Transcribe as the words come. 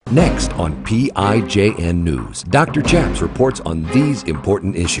Next on PIJN News, Dr. Chaps reports on these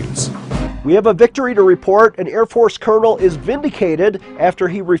important issues. We have a victory to report. An Air Force colonel is vindicated after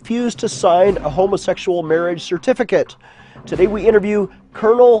he refused to sign a homosexual marriage certificate. Today we interview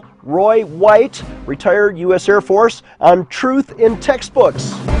Colonel Roy White, retired U.S. Air Force, on truth in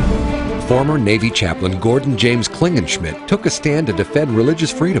textbooks. Former Navy chaplain Gordon James Klingenschmitt took a stand to defend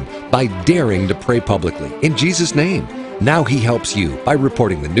religious freedom by daring to pray publicly in Jesus' name. Now he helps you by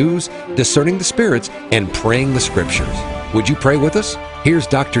reporting the news, discerning the spirits, and praying the scriptures. Would you pray with us? Here's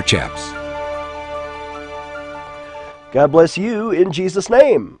Dr. Chaps. God bless you in Jesus'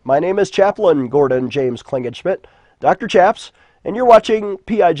 name. My name is Chaplain Gordon James Klingenschmitt, Dr. Chaps, and you're watching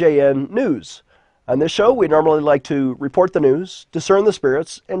PIJN News. On this show, we normally like to report the news, discern the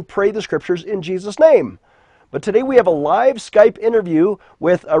spirits, and pray the scriptures in Jesus' name. But today we have a live Skype interview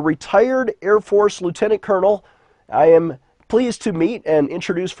with a retired Air Force Lieutenant Colonel. I am pleased to meet and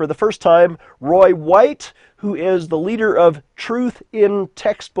introduce for the first time Roy White, who is the leader of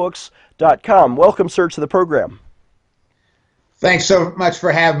TruthInTextbooks.com. Welcome, sir, to the program. Thanks so much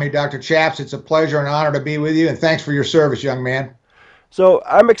for having me, Dr. Chaps. It's a pleasure and honor to be with you, and thanks for your service, young man. So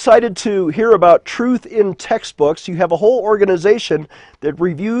I'm excited to hear about Truth in Textbooks. You have a whole organization that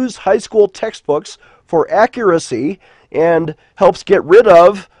reviews high school textbooks for accuracy and helps get rid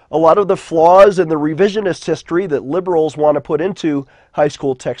of a lot of the flaws in the revisionist history that liberals want to put into high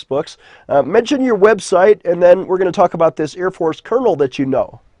school textbooks. Mention your website, and then we're going to talk about this Air Force colonel that you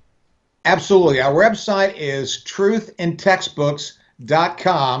know. Absolutely. Our website is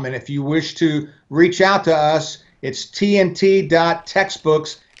TruthInTextbooks.com, and if you wish to reach out to us, it's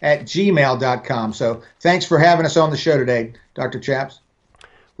tnt.textbooks@gmail.com. So thanks for having us on the show today, Dr. Chaps.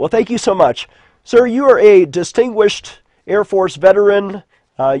 Well, thank you so much. Sir, you are a distinguished Air Force veteran.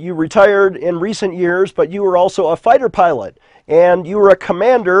 You retired in recent years, but you were also a fighter pilot, and you were a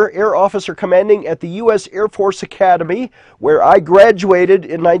commander, air officer commanding at the U.S. Air Force Academy, where I graduated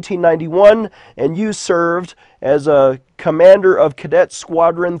in 1991, and you served as a commander of Cadet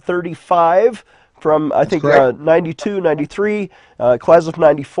Squadron 35 from, I think, 92, 93, class of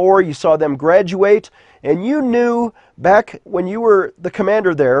 94. You saw them graduate, and you knew back when you were the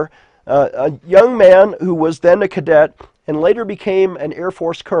commander there, a young man who was then a cadet and later became an Air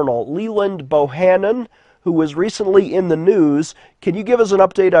Force colonel, Leland Bohannon, who was recently in the news. Can you give us an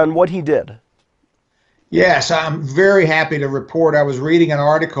update on what he did? Yes, I'm very happy to report I was reading an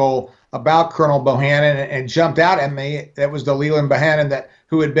article about Colonel Bohannon and jumped out at me. That was the Leland Bohannon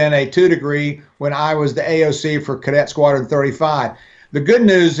who had been a 2 degree when I was the AOC for Cadet Squadron 35. The good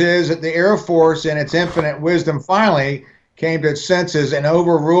news is that the Air Force, in its infinite wisdom, finally came to its senses and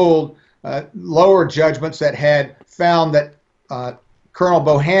overruled lower judgments that had found that Colonel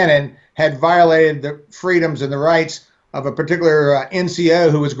Bohannon had violated the freedoms and the rights of a particular NCO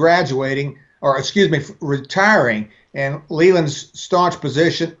who was retiring. And Leland's staunch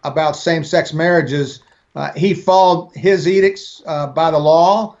position about same-sex marriages, he followed his edicts by the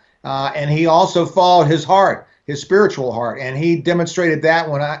law, and he also followed his heart, his spiritual heart. And he demonstrated that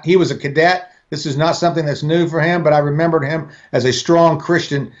when he was a cadet. This is not something that's new for him, but I remembered him as a strong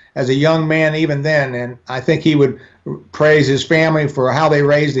Christian as a young man even then, and I think he would praise his family for how they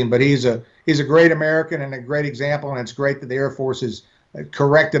raised him. But he's a great American and a great example, and it's great that the Air Force has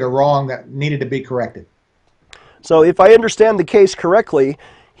corrected a wrong that needed to be corrected. So if I understand the case correctly,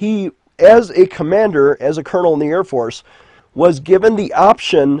 he, as a commander, as a colonel in the Air Force, was given the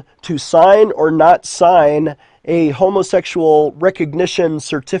option to sign or not sign a homosexual recognition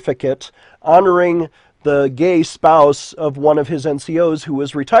certificate honoring the gay spouse of one of his NCOs who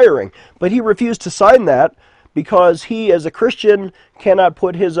was retiring. But he refused to sign that because he, as a Christian, cannot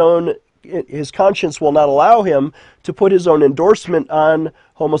put his conscience will not allow him to put his own endorsement on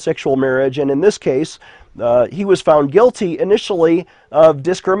homosexual marriage. And in this case, he was found guilty initially of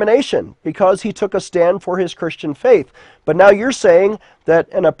discrimination because he took a stand for his Christian faith. But now you're saying that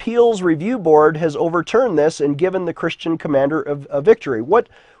an appeals review board has overturned this and given the Christian commander a victory.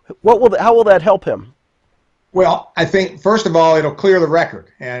 How will that help him? Well, I think, first of all, it'll clear the record.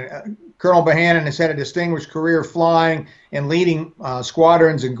 And Colonel Bohannon has had a distinguished career flying and leading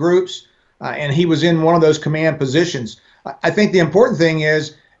squadrons and groups, and he was in one of those command positions. I think the important thing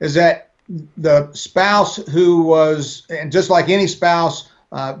is that the spouse who was, and just like any spouse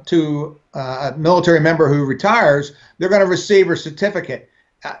to a military member who retires, they're going to receive a certificate.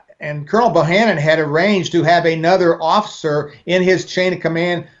 And Colonel Bohannon had arranged to have another officer in his chain of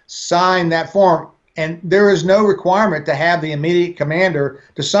command sign that form. And there is no requirement to have the immediate commander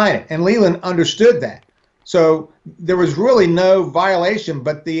to sign it. And Leland understood that. So there was really no violation,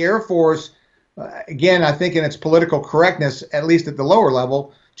 but the Air Force, again, I think in its political correctness, at least at the lower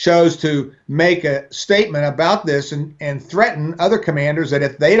level, chose to make a statement about this and threaten other commanders that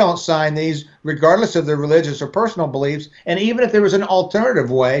if they don't sign these, regardless of their religious or personal beliefs, and even if there was an alternative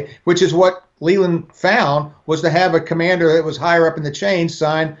way, which is what Leland found, was to have a commander that was higher up in the chain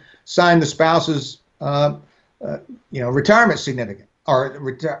sign the spouse's retirement significant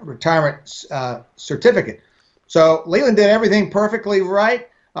or retirement certificate. So Leland did everything perfectly right.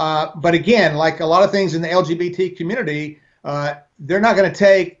 But again, like a lot of things in the LGBT community, they're not going to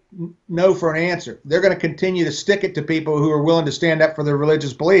take no for an answer. They're going to continue to stick it to people who are willing to stand up for their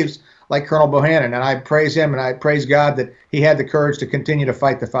religious beliefs, like Colonel Bohannon. And I praise him, and I praise God that he had the courage to continue to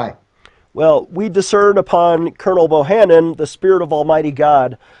fight the fight. Well, we discern upon Colonel Bohannon the Spirit of Almighty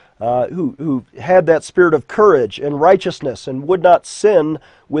God, who had that spirit of courage and righteousness and would not sin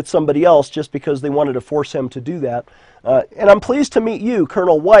with somebody else just because they wanted to force him to do that. And I'm pleased to meet you,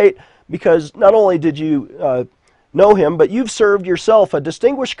 Colonel White, because not only did you know him, but you've served yourself a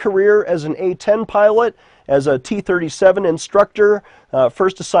distinguished career as an A-10 pilot, as a T-37 instructor,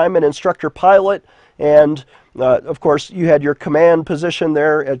 first assignment instructor pilot, and of course you had your command position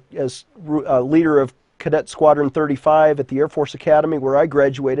there as leader of Cadet Squadron 35 at the Air Force Academy where I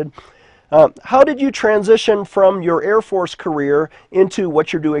graduated. How did you transition from your Air Force career into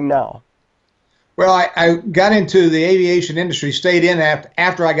what you're doing now? Well, I got into the aviation industry, stayed in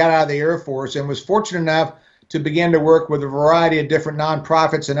after I got out of the Air Force, and was fortunate enough to begin to work with a variety of different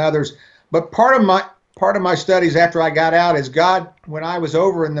nonprofits and others. But part of my studies after I got out is God, when I was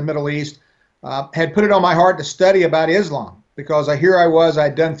over in the Middle East, had put it on my heart to study about Islam, because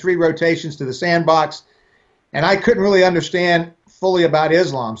I'd done 3 rotations to the sandbox, and I couldn't really understand fully about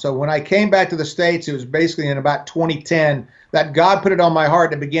Islam. So when I came back to the States, it was basically in about 2010 that God put it on my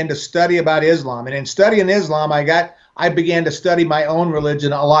heart to begin to study about Islam. And in studying Islam, I began to study my own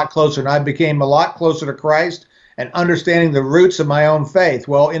religion a lot closer, and I became a lot closer to Christ and understanding the roots of my own faith.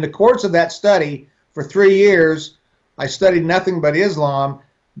 Well, in the course of that study, for 3 years, I studied nothing but Islam,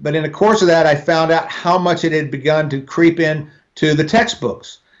 but in the course of that, I found out how much it had begun to creep in to the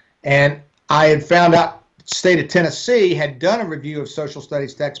textbooks. And I had found out the state of Tennessee had done a review of social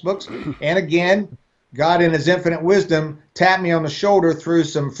studies textbooks, and again, God in his infinite wisdom tapped me on the shoulder through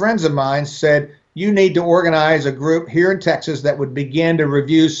some friends of mine, said, you need to organize a group here in Texas that would begin to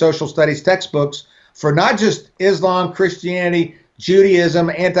review social studies textbooks for not just Islam, Christianity, Judaism,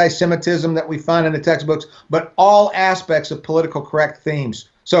 anti-Semitism that we find in the textbooks, but all aspects of political correct themes.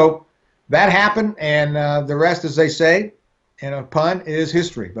 So that happened, and the rest, as they say, in a pun, is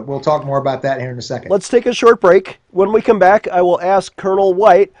history. But we'll talk more about that here in a second. Let's take a short break. When we come back, I will ask Colonel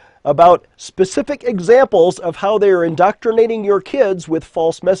White about specific examples of how they are indoctrinating your kids with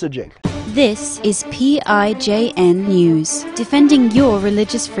false messaging. This is PIJN News, defending your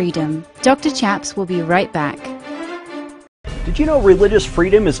religious freedom. Dr. Chaps will be right back. Did you know religious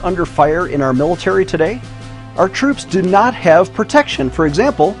freedom is under fire in our military today? Our troops do not have protection. For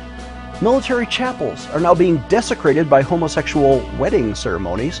example, military chapels are now being desecrated by homosexual wedding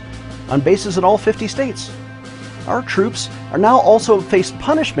ceremonies on bases in all 50 states. Our troops are now also face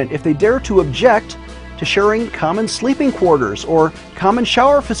punishment if they dare to object to sharing common sleeping quarters or common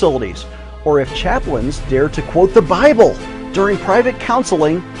shower facilities, or if chaplains dare to quote the Bible during private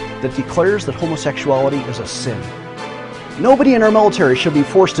counseling that declares that homosexuality is a sin. Nobody in our military should be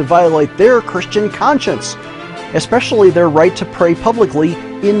forced to violate their Christian conscience, especially their right to pray publicly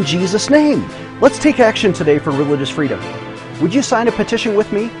in Jesus' name. Let's take action today for religious freedom. Would you sign a petition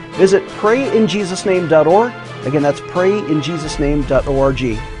with me? Visit prayinjesusname.org. Again, that's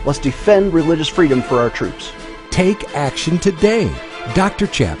prayinjesusname.org. Let's defend religious freedom for our troops. Take action today. Dr.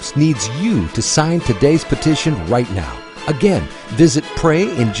 Chaps needs you to sign today's petition right now. Again, visit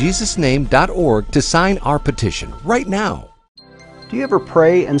prayinjesusname.org to sign our petition right now. Do you ever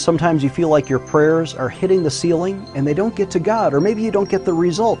pray and sometimes you feel like your prayers are hitting the ceiling and they don't get to God, or maybe you don't get the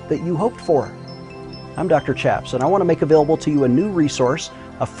result that you hoped for? I'm Dr. Chaps, and I want to make available to you a new resource,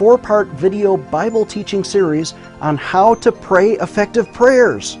 a 4-part video Bible teaching series on how to pray effective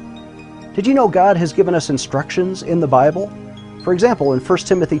prayers. Did you know God has given us instructions in the Bible? For example, in 1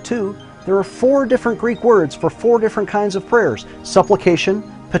 Timothy 2, there are 4 different Greek words for 4 different kinds of prayers: supplication,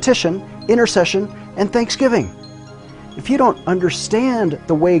 petition, intercession, and thanksgiving. If you don't understand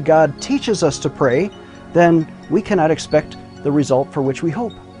the way God teaches us to pray, then we cannot expect the result for which we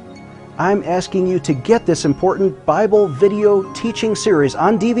hope. I'm asking you to get this important Bible video teaching series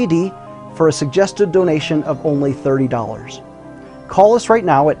on DVD for a suggested donation of only $30. Call us right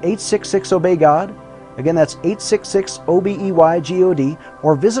now at 866-OBEY-GOD. Again, that's 866-OBEY-GOD,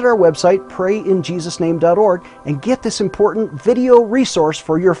 or visit our website, prayinjesusname.org, and get this important video resource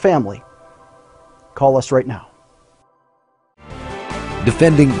for your family. Call us right now.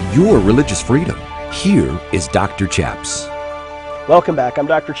 defending your religious freedom. Here is Dr. Chaps. Welcome back. I'm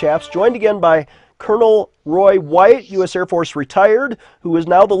Dr. Chaps, joined again by Colonel Roy White, U.S. Air Force retired, who is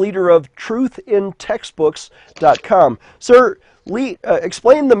now the leader of TruthInTextbooks.com. Sir,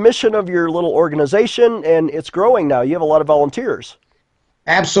 explain the mission of your little organization, and it's growing now. You have a lot of volunteers.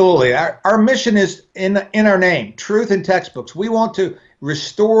 Absolutely. Our mission is in our name, Truth in Textbooks. We want to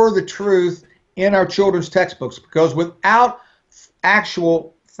restore the truth in our children's textbooks, because without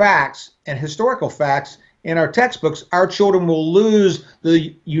actual facts and historical facts in our textbooks, our children will lose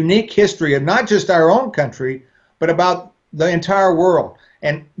the unique history of not just our own country, but about the entire world.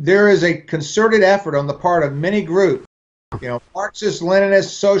 And there is a concerted effort on the part of many groups, Marxists,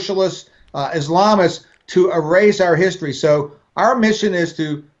 Leninists, socialists, Islamists, to erase our history. So our mission is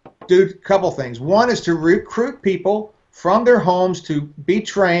to do a couple things. One is to recruit people from their homes to be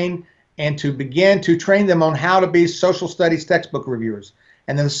trained and to begin to train them on how to be social studies textbook reviewers.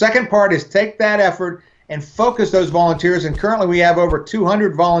 And then the second part is take that effort and focus those volunteers. And currently we have over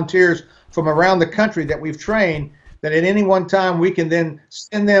 200 volunteers from around the country that we've trained, that at any one time we can then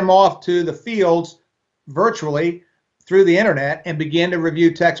send them off to the fields virtually through the internet and begin to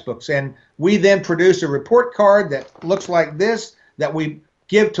review textbooks. And we then produce a report card that looks like this, that we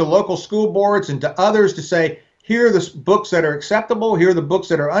give to local school boards and to others to say, here are the books that are acceptable, here are the books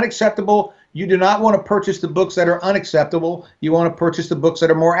that are unacceptable. You do not want to purchase the books that are unacceptable. You want to purchase the books that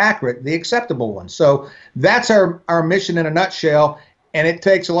are more accurate, the acceptable ones. So that's our mission in a nutshell, and it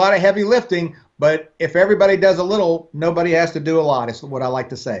takes a lot of heavy lifting, but if everybody does a little, nobody has to do a lot, is what I like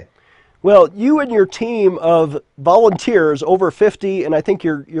to say. Well, you and your team of volunteers, over 50, and I think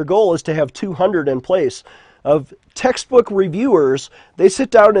your goal is to have 200 in place, of textbook reviewers. They sit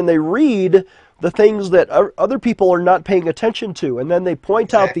down and they read the things that other people are not paying attention to, and then they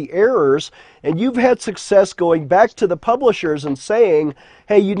point out the errors, and you've had success going back to the publishers and saying,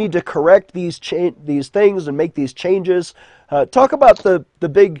 hey, you need to correct these things and make these changes. Talk about the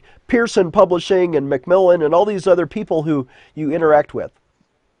big Pearson Publishing and Macmillan and all these other people who you interact with.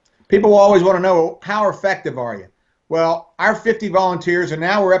 People will always want to know, how effective are you? Well, our 50 volunteers, and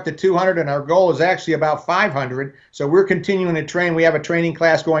now we're up to 200, and our goal is actually about 500. So we're continuing to train. We have a training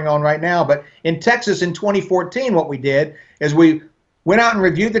class going on right now. But in Texas in 2014, what we did is we went out and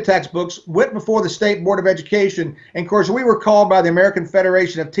reviewed the textbooks, went before the State Board of Education, and of course we were called by the American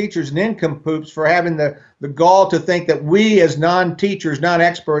Federation of Teachers and Nincompoops for having the gall to think that we as non-teachers,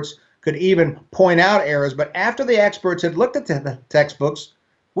 non-experts, could even point out errors. But after the experts had looked at the textbooks,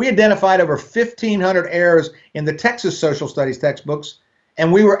 we identified over 1,500 errors in the Texas social studies textbooks,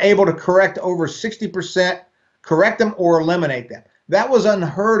 and we were able to correct over 60%, correct them or eliminate them. That was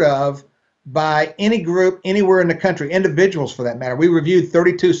unheard of by any group anywhere in the country, individuals for that matter. We reviewed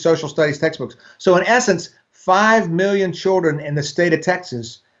 32 social studies textbooks. So in essence, 5 million children in the state of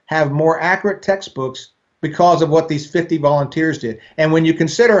Texas have more accurate textbooks because of what these 50 volunteers did. And when you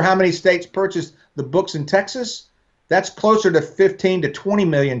consider how many states purchased the books in Texas, that's closer to 15 to 20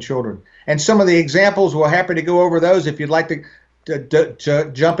 million children. And some of the examples, we're happy to go over those. If you'd like to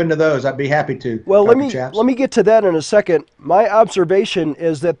jump into those, I'd be happy to. Well, let me get to that in a second. My observation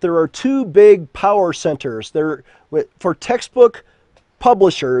is that there are two big power centers. For textbook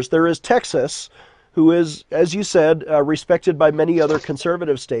publishers, there is Texas, who is, as you said, respected by many other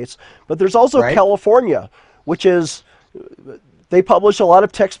conservative states. But there's also California, which is... They publish a lot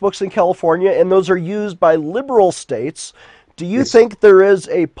of textbooks in California, and those are used by liberal states. Do you think there is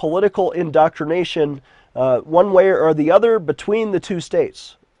a political indoctrination one way or the other between the two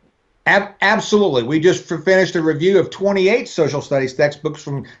states? Absolutely. We just finished a review of 28 social studies textbooks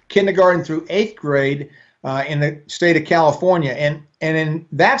from kindergarten through 8th grade in the state of California. And in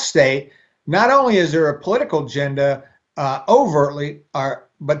that state, not only is there a political agenda overtly,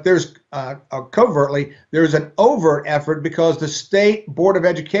 but there's covertly, there's an overt effort, because the State Board of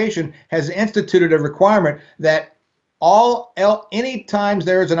Education has instituted a requirement that any times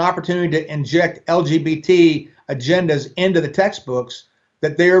there is an opportunity to inject LGBT agendas into the textbooks,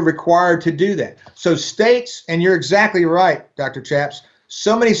 that they are required to do that. So states, and you're exactly right, Dr. Chaps,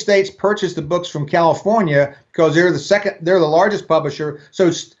 so many states purchase the books from California because they're the largest publisher. So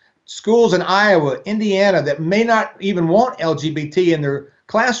schools in Iowa, Indiana that may not even want LGBT in their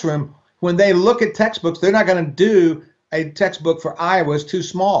classroom, when they look at textbooks, they're not going to do a textbook for Iowa. It's too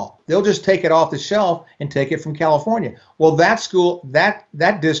small. They'll just take it off the shelf and take it from California. Well, that school, that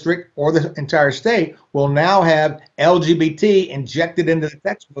district or the entire state will now have LGBT injected into the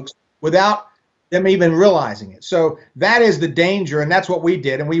textbooks without them even realizing it. So that is the danger, and that's what we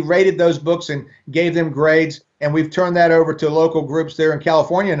did. And we rated those books and gave them grades, and we've turned that over to local groups there in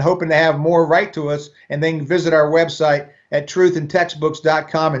California and hoping to have more write to us, and then visit our website at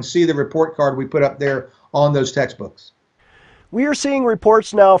truthandtextbooks.com and see the report card we put up there on those textbooks. We are seeing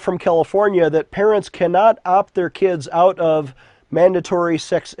reports now from California that parents cannot opt their kids out of mandatory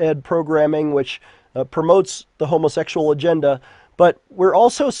sex ed programming, which promotes the homosexual agenda. But we're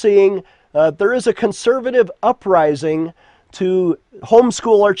also seeing there is a conservative uprising to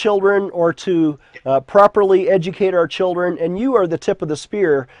homeschool our children or to properly educate our children, and you are the tip of the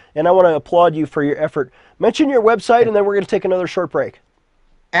spear, and I want to applaud you for your effort. Mention your website, and then we're going to take another short break.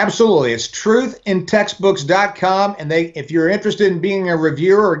 Absolutely. It's truthandtextbooks.com, and if you're interested in being a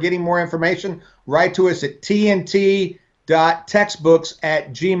reviewer or getting more information, write to us at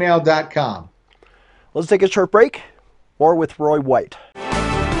tnt.textbooks@gmail.com. Let's take a short break. More with Roy White.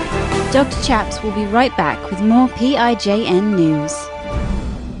 Dr. Chaps will be right back with more PIJN news.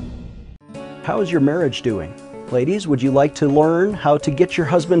 How is your marriage doing? Ladies, would you like to learn how to get your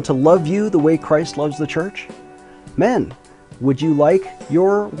husband to love you the way Christ loves the church? Men, would you like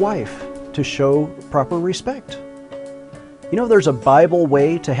your wife to show proper respect? You know, there's a Bible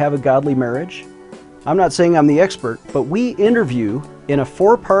way to have a godly marriage. I'm not saying I'm the expert, but we interview in a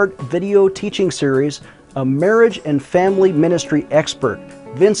 4-part video teaching series a marriage and family ministry expert,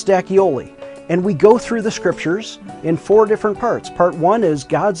 Vince D'Acchioli, and we go through the scriptures in 4 different parts. Part 1 is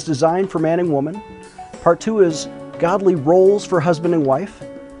God's design for man and woman. Part 2 is godly roles for husband and wife.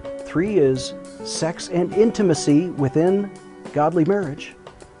 3 is sex and intimacy within godly marriage,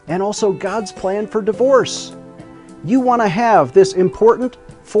 and also God's plan for divorce. You want to have this important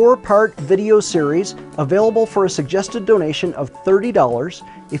 4-part video series available for a suggested donation of $30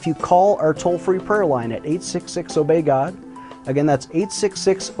 if you call our toll-free prayer line at 866-OBEY-GOD. Again, that's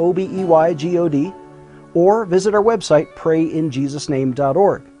 866-OBEY-GOD, or visit our website,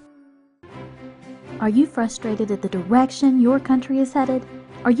 prayinjesusname.org. Are you frustrated at the direction your country is headed?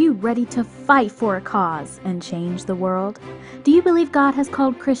 Are you ready to fight for a cause and change the world? Do you believe God has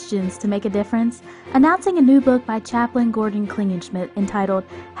called Christians to make a difference? Announcing a new book by Chaplain Gordon Klingenschmitt entitled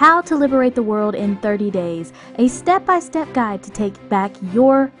How to Liberate the World in 30 Days, a step-by-step guide to take back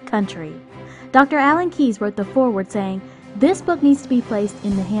your country. Dr. Alan Keyes wrote the foreword saying, "This book needs to be placed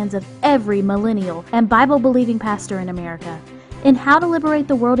in the hands of every millennial and Bible-believing pastor in America." In How to Liberate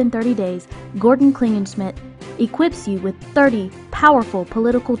the World in 30 Days, Gordon Klingenschmitt equips you with 30 powerful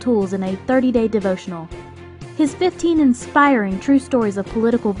political tools in a 30-day devotional. His 15 inspiring true stories of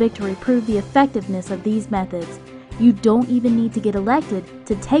political victory prove the effectiveness of these methods. You don't even need to get elected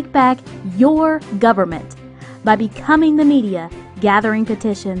to take back your government. By becoming the media, gathering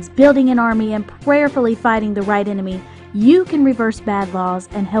petitions, building an army, and prayerfully fighting the right enemy, you can reverse bad laws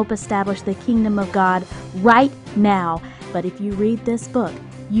and help establish the kingdom of God right now. But if you read this book,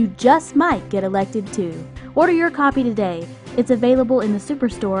 you just might get elected too. Order your copy today. It's available in the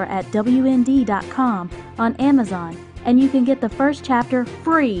Superstore at WND.com, on Amazon, and you can get the first chapter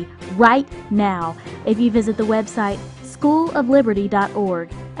free right now if you visit the website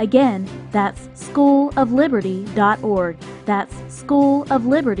schoolofliberty.org. Again, that's schoolofliberty.org. That's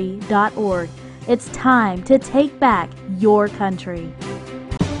schoolofliberty.org. It's time to take back your country.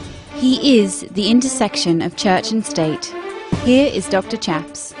 He is the intersection of church and state. Here is Dr.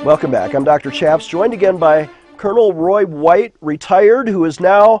 Chaps. Welcome back. I'm Dr. Chaps, joined again by Colonel Roy White, retired, who is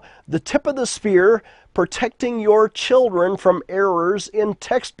now the tip of the spear, protecting your children from errors in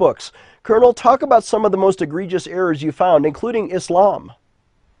textbooks. Colonel, talk about some of the most egregious errors you found, including Islam.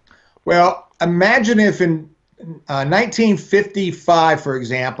 Well, imagine if in 1955, for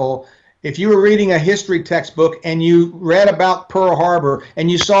example, if you were reading a history textbook and you read about Pearl Harbor and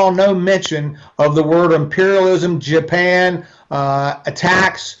you saw no mention of the word imperialism, Japan,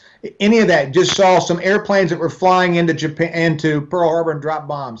 attacks, any of that, just saw some airplanes that were flying into Japan, into Pearl Harbor and dropped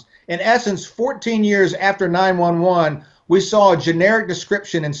bombs. In essence, 14 years after 9/11, we saw a generic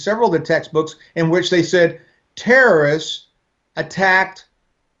description in several of the textbooks in which they said terrorists attacked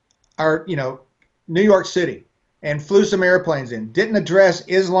our, New York City and flew some airplanes in. Didn't address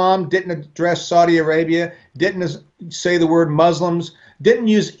Islam, didn't address Saudi Arabia, didn't say the word Muslims, didn't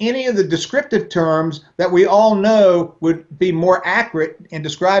use any of the descriptive terms that we all know would be more accurate in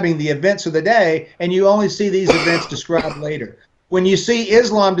describing the events of the day, and you only see these events described later. When you see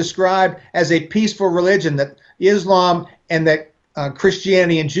Islam described as a peaceful religion, that Islam and that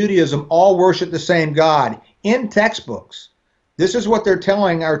Christianity and Judaism all worship the same God in textbooks, this is what they're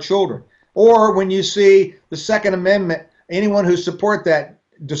telling our children. Or when you see the Second Amendment, anyone who support that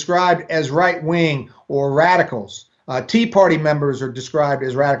described as right-wing or radicals. Tea Party members are described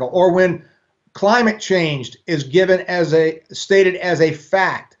as radical. Or when climate change is given as stated as a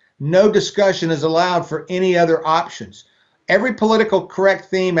fact, no discussion is allowed for any other options. Every political correct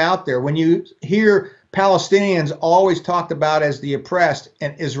theme out there, when you hear Palestinians always talked about as the oppressed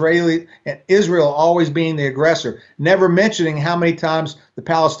and Israel always being the aggressor, never mentioning how many times the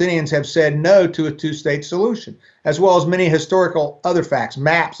Palestinians have said no to a two-state solution, as well as many historical other facts,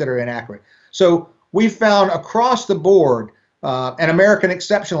 maps that are inaccurate. So we found across the board an American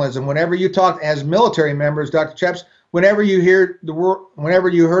exceptionalism. Whenever you talk as military members, Dr. Chaps, whenever you heard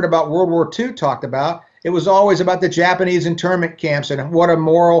about World War II talked about, it was always about the Japanese internment camps and what a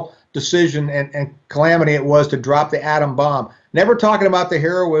moral decision and calamity it was to drop the atom bomb. Never talking about the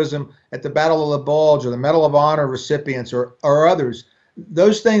heroism at the Battle of the Bulge or the Medal of Honor recipients or others.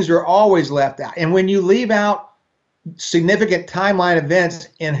 Those things are always left out. And when you leave out significant timeline events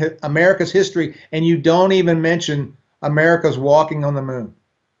in America's history and you don't even mention America's walking on the moon,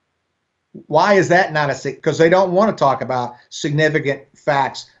 why is that not a because they don't want to talk about significant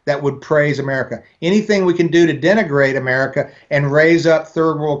facts that would praise America. Anything we can do to denigrate America and raise up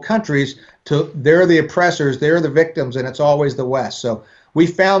third world countries to they're the oppressors, they're the victims, and it's always the West. So we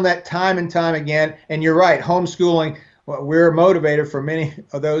found that time and time again. And you're right, homeschooling, we're motivated for many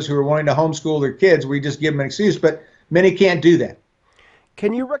of those who are wanting to homeschool their kids. We just give them an excuse, but many can't do that.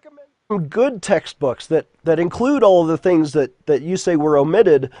 Can you recommend some good textbooks that include all of the things that you say were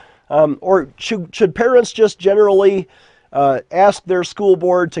omitted? Or should parents just generally ask their school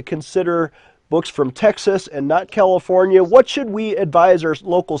board to consider books from Texas and not California? What should we advise our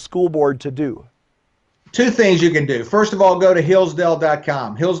local school board to do? Two things you can do. First of all, go to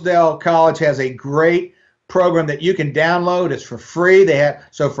Hillsdale.com. Hillsdale College has a great program that you can download. It's for free.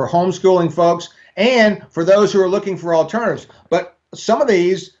 So for homeschooling folks and for those who are looking for alternatives. But some of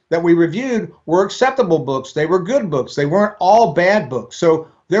these that we reviewed were acceptable books. They were good books. They weren't all bad books. So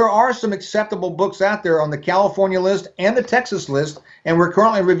there are some acceptable books out there on the California list and the Texas list, and we're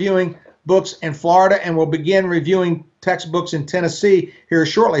currently reviewing books in Florida, and we'll begin reviewing textbooks in Tennessee here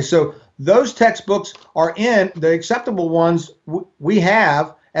shortly. So those textbooks are in the acceptable ones we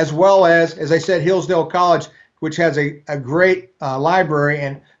have, as well as I said, Hillsdale College, which has a great library,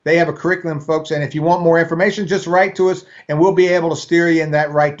 and they have a curriculum, folks. And if you want more information, just write to us, and we'll be able to steer you in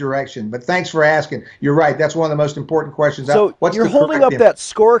that right direction. But thanks for asking. You're right. That's one of the most important questions. So you're holding up that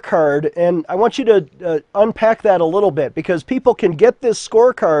scorecard, and I want you to unpack that a little bit, because people can get this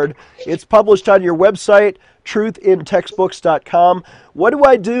scorecard. It's published on your website, truthintextbooks.com. What do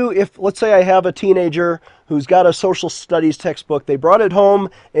I do if, let's say I have a teenager who's got a social studies textbook, they brought it home,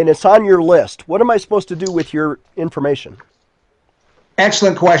 and it's on your list? What am I supposed to do with your information?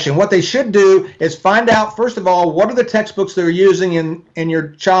 Excellent question. What they should do is find out, first of all, what are the textbooks they're using in your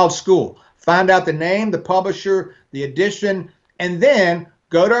child's school. Find out the name, the publisher, the edition, and then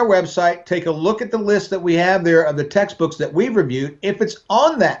go to our website, take a look at the list that we have there of the textbooks that we've reviewed. If it's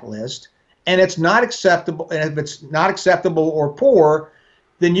on that list and it's not acceptable, and if it's not acceptable or poor,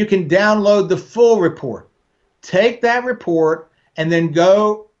 then you can download the full report. Take that report and then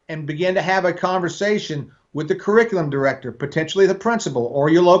go and begin to have a conversation with the curriculum director, potentially the principal or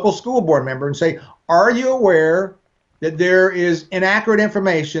your local school board member, and say, are you aware that there is inaccurate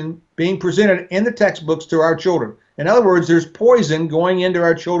information being presented in the textbooks to our children? In other words, there's poison going into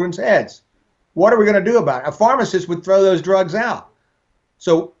our children's heads. What are we going to do about it? A pharmacist would throw those drugs out.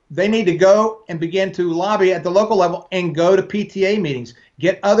 So they need to go and begin to lobby at the local level and go to PTA meetings,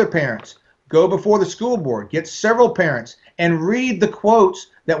 get other parents, go before the school board, get several parents, and read the quotes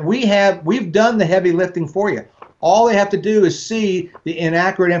that we've done the heavy lifting for you. All they have to do is see the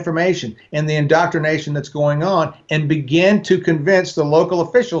inaccurate information and the indoctrination that's going on and begin to convince the local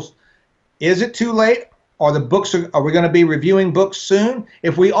officials. Is it too late? Are we going to be reviewing books soon?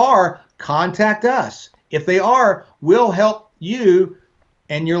 If we are, contact us. If they are, we'll help you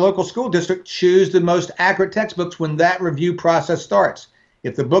and your local school district choose the most accurate textbooks when that review process starts.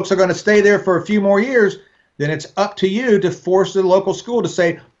 If the books are going to stay there for a few more years, then it's up to you to force the local school to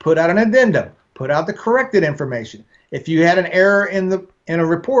say, put out an addendum, put out the corrected information. If you had an error in a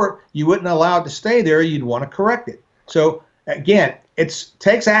report, you wouldn't allow it to stay there. You'd want to correct it. So again, it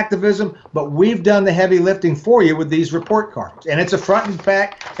takes activism, but we've done the heavy lifting for you with these report cards. And it's a front and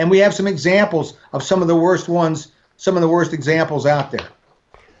back, and we have some examples of some of the worst ones, some of the worst examples out there.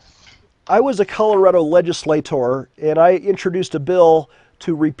 I was a Colorado legislator, and I introduced a bill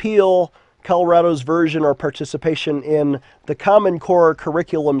to repeal Colorado's version or participation in the Common Core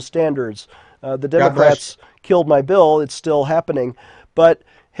curriculum standards. The Democrats killed my bill. It's still happening. But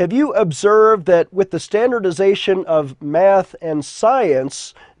have you observed that with the standardization of math and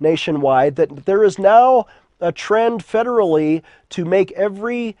science nationwide, that there is now a trend federally to make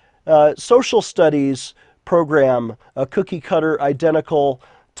every social studies program a cookie-cutter identical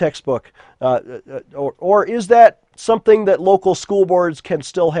textbook? Or is that something that local school boards can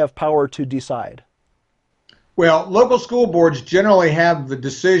still have power to decide? Well, local school boards generally have the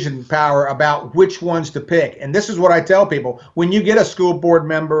decision power about which ones to pick. And this is what I tell people. When you get a school board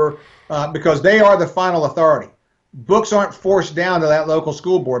member, because they are the final authority, books aren't forced down to that local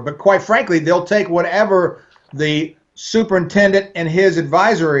school board. But quite frankly, they'll take whatever the superintendent and his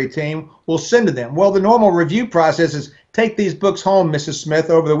advisory team will send to them. Well, the normal review process is take these books home, Mrs. Smith,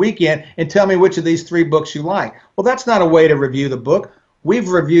 over the weekend and tell me which of these 3 books you like. Well, that's not a way to review the book. We've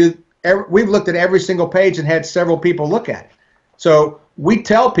looked at every single page and had several people look at it. So we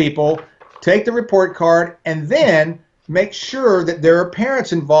tell people, take the report card and then make sure that there are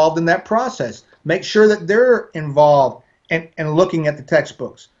parents involved in that process. Make sure that they're involved and looking at the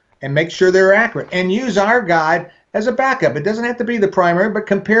textbooks and make sure they're accurate. And use our guide as a backup. It doesn't have to be the primary, but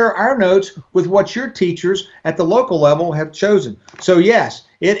compare our notes with what your teachers at the local level have chosen. So yes,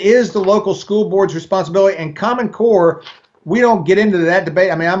 it is the local school board's responsibility, and Common Core, we don't get into that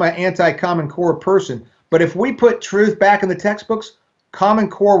debate. I mean, I'm an anti-Common Core person, but if we put truth back in the textbooks, Common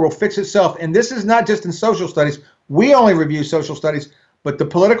Core will fix itself. And this is not just in social studies. We only review social studies, but the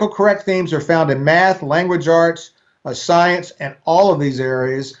political correct themes are found in math, language arts, science, and all of these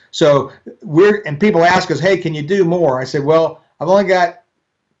areas. So and people ask us, hey, can you do more? I say, well, I've only got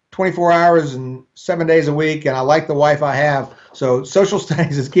 24 hours and 7 days a week, and I like the wife I have. So social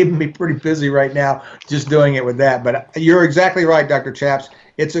studies is keeping me pretty busy right now, just doing it with that. But you're exactly right, Dr. Chaps.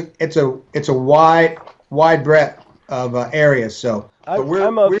 It's a wide breadth of areas. So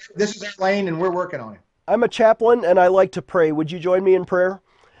this is our lane, and we're working on it. I'm a chaplain, and I like to pray. Would you join me in prayer?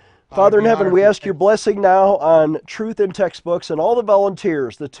 Father in heaven, we ask your blessing now on Truth in Textbooks and all the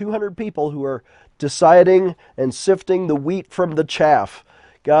volunteers, the 200 people who are deciding and sifting the wheat from the chaff.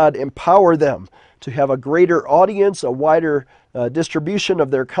 God, empower them to have a greater audience, a wider distribution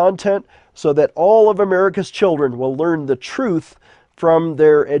of their content, so that all of America's children will learn the truth from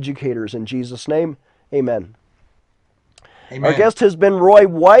their educators. In Jesus' name, amen. Amen. Our guest has been Roy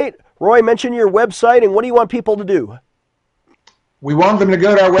White. Roy, mention your website, and what do you want people to do? We want them to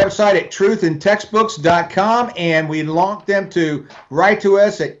go to our website at truthinTextbooks.com, and we want them to write to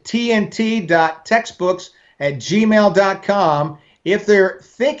us at tnt.textbooks@gmail.com if they're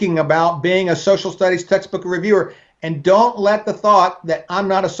thinking about being a social studies textbook reviewer. And don't let the thought that I'm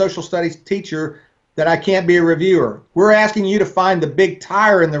not a social studies teacher that I can't be a reviewer. We're asking you to find the big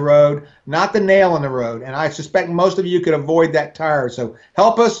tire in the road, not the nail in the road. And I suspect most of you could avoid that tire. So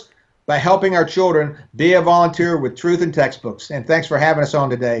help us by helping our children be a volunteer with Truth in Textbooks. And thanks for having us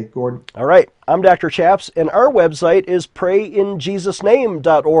on today, Gordon. All right. I'm Dr. Chaps, and our website is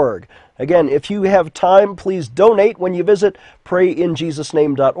prayinjesusname.org. Again, if you have time, please donate when you visit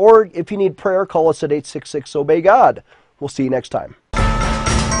prayinjesusname.org. If you need prayer, call us at 866-OBEY-GOD. We'll see you next time.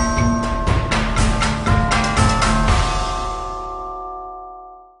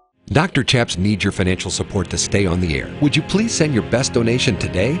 Dr. Chaps needs your financial support to stay on the air. Would you please send your best donation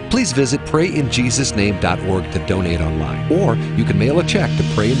today? Please visit prayinjesusname.org to donate online. Or you can mail a check to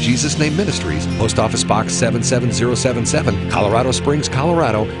Pray in Jesus Name Ministries, Post Office Box 77077, Colorado Springs,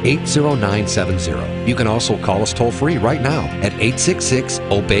 Colorado 80970. You can also call us toll-free right now at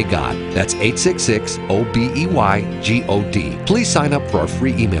 866-OBEY-GOD. That's 866-OBEY-GOD. Please sign up for our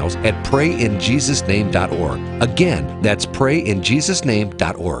free emails at prayinjesusname.org. Again, that's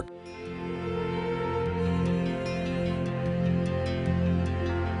prayinjesusname.org.